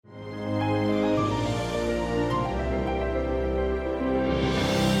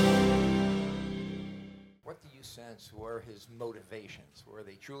sense, were his motivations? Were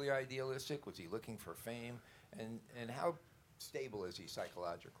they truly idealistic? Was he looking for fame? And how stable is he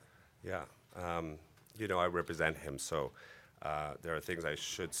psychologically? Yeah. I represent him, so there are things I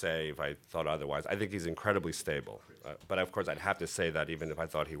should say if I thought otherwise. I think he's incredibly stable. But of course, I'd have to say that even if I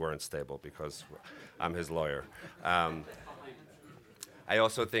thought he weren't stable because I'm his lawyer. I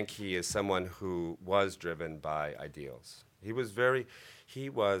also think he is someone who was driven by ideals. He was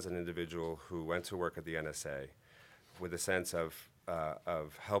an individual who went to work at the NSA with a sense of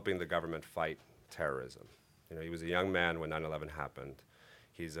helping the government fight terrorism. He was a young man when 9/11 happened.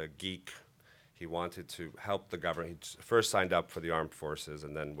 He's a geek. He wanted to help the government. He first signed up for the armed forces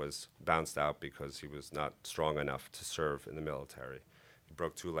and then was bounced out because he was not strong enough to serve in the military. He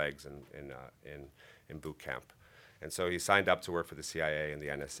broke 2 legs in boot camp. And so he signed up to work for the CIA and the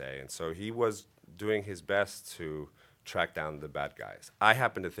NSA. And so he was doing his best to track down the bad guys. I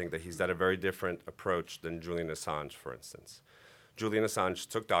happen to think that he's got a very different approach than Julian Assange, for instance. Julian Assange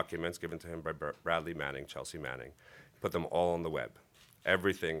took documents given to him by Bradley Manning, Chelsea Manning, put them all on the web.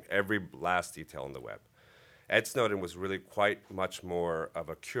 Everything, every last detail on the web. Ed Snowden was really quite much more of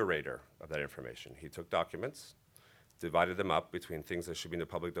a curator of that information. He took documents, divided them up between things that should be in the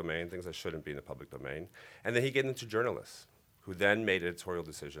public domain, things that shouldn't be in the public domain, and then he gave them to journalists, who then made editorial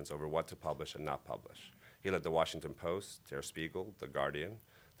decisions over what to publish and not publish. He let the Washington Post, Der Spiegel, The Guardian,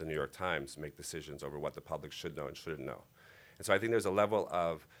 the New York Times make decisions over what the public should know and shouldn't know. And so I think there's a level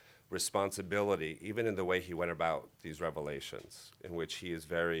of responsibility, even in the way he went about these revelations, in which he's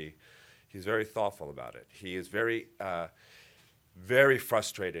very thoughtful about it. He is very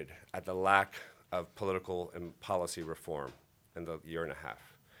frustrated at the lack of political and policy reform in the year and a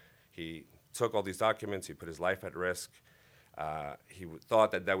half. He took all these documents, he put his life at risk. He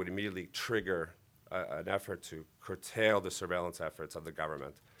thought that would immediately trigger an effort to curtail the surveillance efforts of the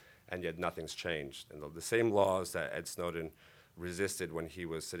government, and yet nothing's changed. And the same laws that Ed Snowden resisted when he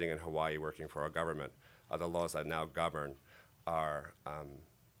was sitting in Hawaii working for our government are the laws that now govern our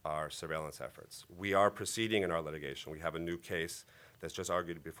surveillance efforts. We are proceeding in our litigation. We have a new case that's just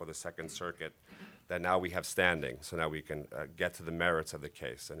argued before the Second Circuit that now we have standing, so now we can get to the merits of the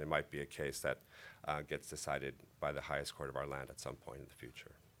case, and it might be a case that gets decided by the highest court of our land at some point in the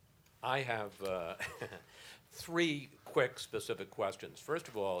future. I have 3 quick specific questions. First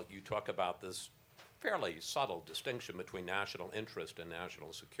of all, you talk about this fairly subtle distinction between national interest and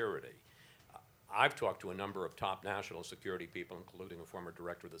national security. I've talked to a number of top national security people, including a former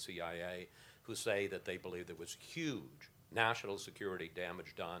director of the CIA, who say that they believe there was huge national security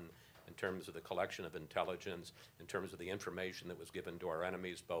damage done in terms of the collection of intelligence, in terms of the information that was given to our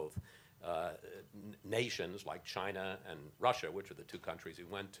enemies, both nations like China and Russia, which are the 2 countries he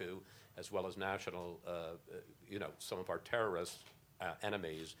went to, as well as some of our terrorist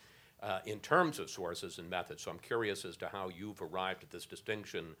enemies, in terms of sources and methods. So I'm curious as to how you've arrived at this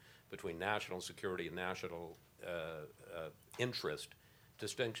distinction between national security and national interest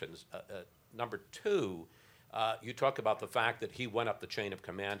distinctions. Number 2, you talk about the fact that he went up the chain of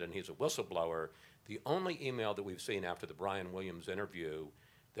command and he's a whistleblower. The only email that we've seen after the Brian Williams interview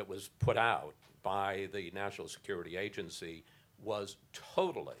that was put out by the National Security Agency was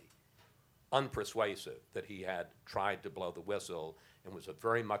totally unpersuasive, that he had tried to blow the whistle, and was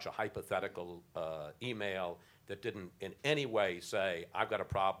very much a hypothetical email that didn't in any way say, I've got a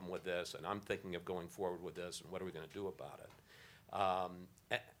problem with this, and I'm thinking of going forward with this, and what are we going to do about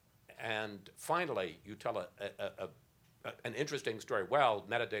it? And finally, you tell an interesting story. Well,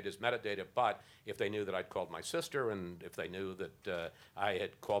 metadata is metadata, but if they knew that I'd called my sister, and if they knew that I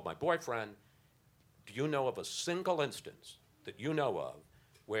had called my boyfriend, do you know of a single instance that you know of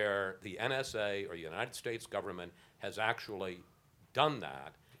where the NSA or the United States government has actually done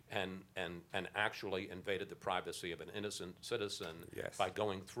that and actually invaded the privacy of an innocent citizen Yes. by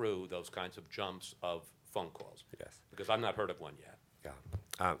going through those kinds of jumps of phone calls? Yes. Because I've not heard of one yet.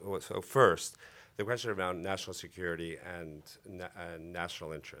 Yeah. So first, the question around national security and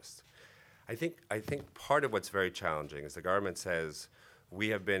national interest. I think part of what's very challenging is the government says we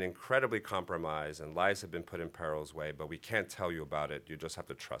have been incredibly compromised and lives have been put in peril's way, but we can't tell you about it. You just have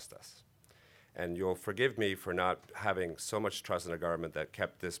to trust us. And you'll forgive me for not having so much trust in a government that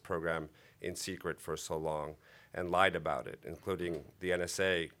kept this program in secret for so long and lied about it, including the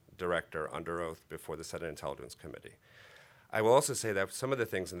NSA director under oath before the Senate Intelligence Committee. I will also say that some of the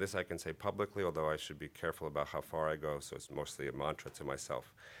things, and this I can say publicly, although I should be careful about how far I go, so it's mostly a mantra to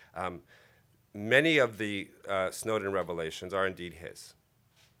myself. Many of the Snowden revelations are indeed his.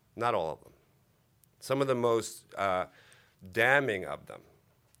 Not all of them. Some of the most damning of them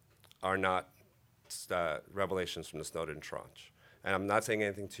are not revelations from the Snowden tranche. And I'm not saying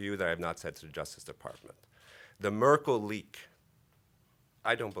anything to you that I have not said to the Justice Department. The Merkel leak,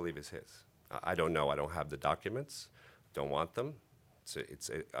 I don't believe is his. I don't know. I don't have the documents. Don't want them. It's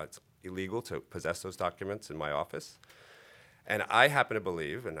illegal to possess those documents in my office. And I happen to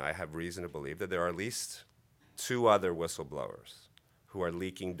believe, and I have reason to believe, that there are at least 2 other whistleblowers who are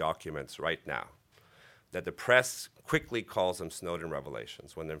leaking documents right now, that the press quickly calls them Snowden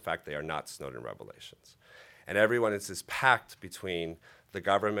revelations, when in fact they are not Snowden revelations. And everyone is this pact between the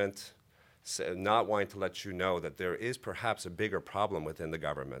government not wanting to let you know that there is perhaps a bigger problem within the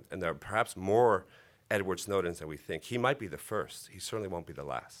government, and there are perhaps more Edward Snowdens than we think. He might be the first. He certainly won't be the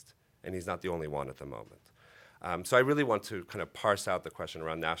last, and he's not the only one at the moment. So I really want to kind of parse out the question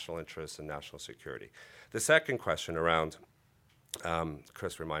around national interests and national security. The second question around,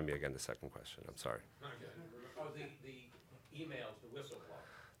 Chris, remind me again the second question. I'm sorry. Oh, the emails, the whistleblower.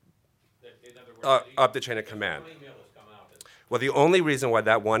 In other words, up the chain of command. One email has come out. Well, the only reason why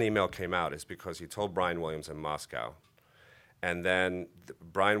that one email came out is because he told Brian Williams in Moscow, and then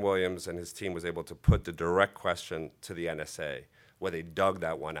Brian Williams and his team was able to put the direct question to the NSA, where they dug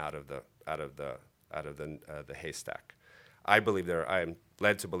that one out of the haystack. I am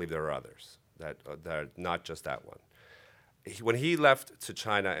led to believe there are others that are not just that one. When he left to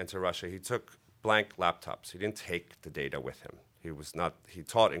China and to Russia, he took blank laptops. He didn't take the data with him. He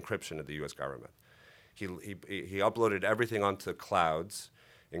taught encryption at the U.S. government. He uploaded everything onto clouds,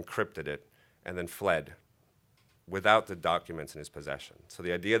 encrypted it, and then fled without the documents in his possession. So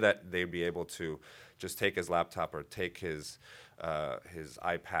the idea that they'd be able to just take his laptop or take his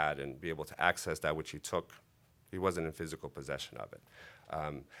iPad and be able to access that which he took, he wasn't in physical possession of it.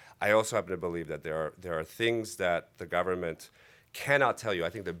 I also happen to believe that there are things that the government cannot tell you. I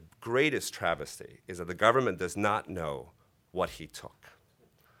think the greatest travesty is that the government does not know what he took.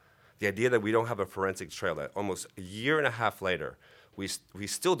 The idea that we don't have a forensic trail, that almost a year and a half later, we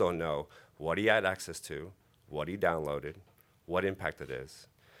still don't know what he had access to, what he downloaded, what impact it is.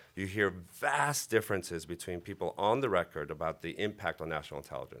 You hear vast differences between people on the record about the impact on national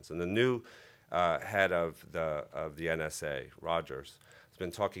intelligence. And the new head of the NSA, Rogers, has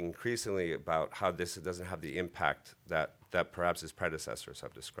been talking increasingly about how this doesn't have the impact that perhaps his predecessors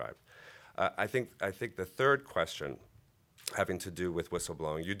have described. I think the third question, having to do with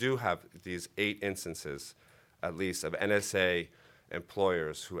whistleblowing, you do have these 8 instances, at least, of NSA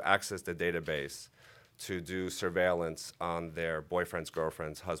employers who access the database to do surveillance on their boyfriends,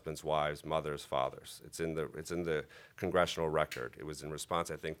 girlfriends, husbands, wives, mothers, fathers. It's in the congressional record. It was in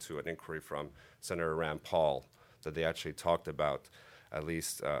response, I think, to an inquiry from Senator Rand Paul that they actually talked about at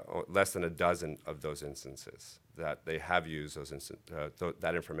least less than a dozen of those instances that they have used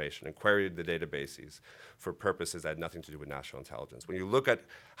that information and queried the databases for purposes that had nothing to do with national intelligence. When you look at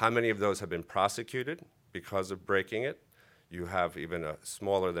how many of those have been prosecuted because of breaking it, you have even a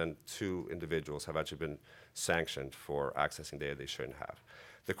smaller than 2 individuals have actually been sanctioned for accessing data they shouldn't have.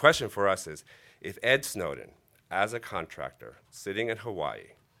 The question for us is, if Ed Snowden, as a contractor, sitting in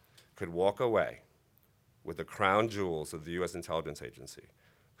Hawaii, could walk away with the crown jewels of the U.S. intelligence agency,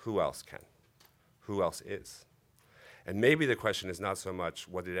 who else can? Who else is? And maybe the question is not so much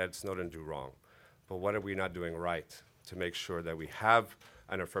what did Ed Snowden do wrong, but what are we not doing right to make sure that we have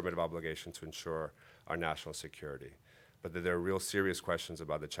an affirmative obligation to ensure our national security, but that there are real serious questions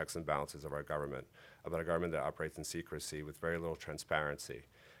about the checks and balances of our government, about a government that operates in secrecy with very little transparency,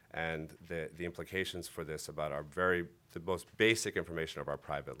 and the implications for this about the most basic information of our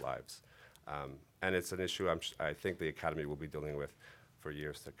private lives. And it's an issue I think the Academy will be dealing with for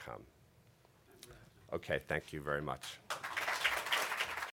years to come. Okay, thank you very much.